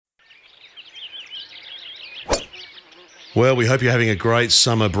Well, we hope you're having a great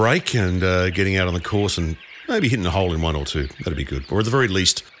summer break and getting out on the course and maybe hitting a hole in one or two. That'd be good. Or at the very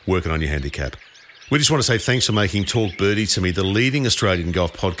least, working on your handicap. We just want to say thanks for making Talk Birdie to me the leading Australian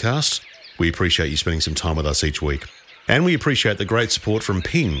golf podcast. We appreciate you spending some time with us each week. And we appreciate the great support from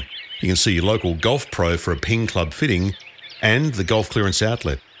Ping. You can see your local golf pro for a Ping Club fitting and the Golf Clearance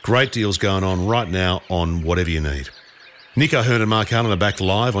Outlet. Great deals going on right now on whatever you need. Nick O'Hearn and Mark Allen are back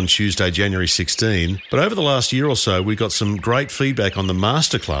live on Tuesday, January 16. But over the last year or so, we got some great feedback on the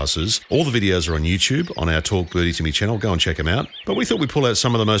Masterclasses. All the videos are on YouTube on our Talk Birdie to Me channel. Go and check them out. But we thought we'd pull out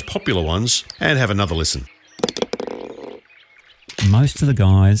some of the most popular ones and have another listen. Most of the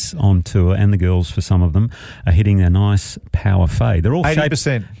guys on tour, and the girls for some of them, are hitting a nice power fade. They're all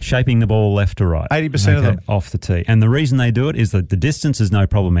 80%. Shaping the ball left to right. 80% of them. Off the tee. And the reason they do it is that the distance is no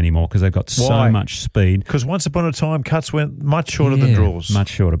problem anymore because they've got so much speed. Because once upon a time, cuts went much shorter than draws. Much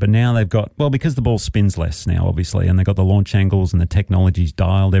shorter. But now they've got, well, because the ball spins less now, obviously, and they've got the launch angles and the technology's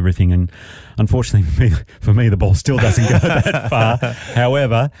dialed everything. And unfortunately, for me, the ball still doesn't go that far.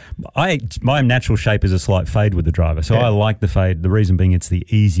 However, my natural shape is a slight fade with the driver. So I like the fade. The reason being it's the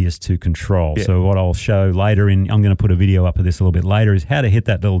easiest to control. Yeah. So what I'll show later I'm going to put a video up of this a little bit later, is how to hit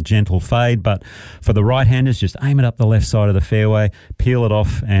that little gentle fade. But for the right-handers, just aim it up the left side of the fairway, peel it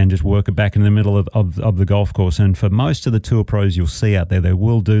off and just work it back in the middle of the golf course. And for most of the tour pros you'll see out there, they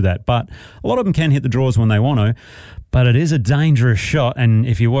will do that. But a lot of them can hit the draws when they want to. But it is a dangerous shot, and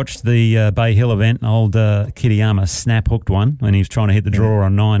if you watched the Bay Hill event, old Kitayama snap-hooked one when he was trying to hit the draw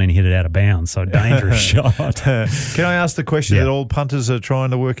on 9 and he hit it out of bounds, so dangerous shot. Can I ask the question that all punters are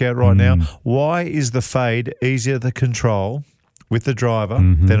trying to work out right now? Why is the fade easier to control with the driver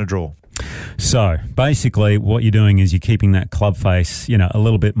than a draw? So basically what you're doing is you're keeping that club face, a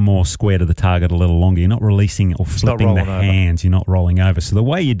little bit more square to the target a little longer. You're not releasing or flipping the hands. You're not rolling over. So the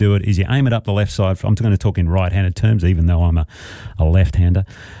way you do it is you aim it up the left side. I'm going to talk in right-handed terms, even though I'm a left-hander.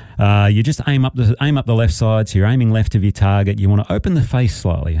 You just aim up the left side, so you're aiming left of your target. You want to open the face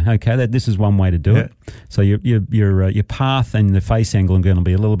slightly. Okay, this is one way to do it. So your path and the face angle are going to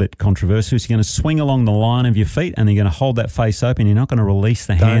be a little bit controversial. So you're going to swing along the line of your feet, and you're going to hold that face open. You're not going to release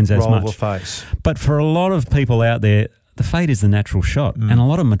the hands as much. Don't roll the face. But for a lot of people out there, the fade is the natural shot, and a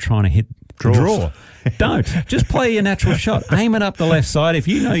lot of them are trying to hit the draw. Don't. Just play your natural shot. Aim it up the left side. If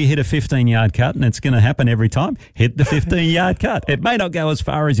you know you hit a 15-yard cut, and it's going to happen every time, hit the 15-yard cut. It may not go as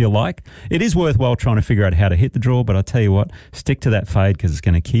far as you like. It is worthwhile trying to figure out how to hit the draw, but I tell you what, stick to that fade because it's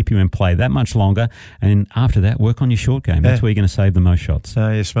going to keep you in play that much longer. And after that, work on your short game. That's where you're going to save the most shots.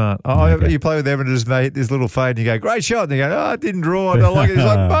 No, you're smart. You play with Evan and they hit this little fade and you go, great shot. And they go, I didn't draw. I don't like it. He's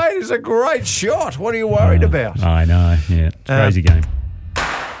like, mate, it's a great shot. What are you worried about? I know. Yeah. It's a crazy game.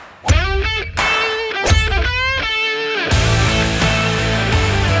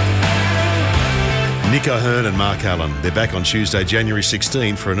 Nick O'Hearn and Mark Allen. They're back on Tuesday, January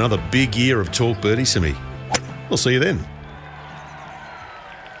 16 for another big year of Talk Birdie to Me. We'll see you then.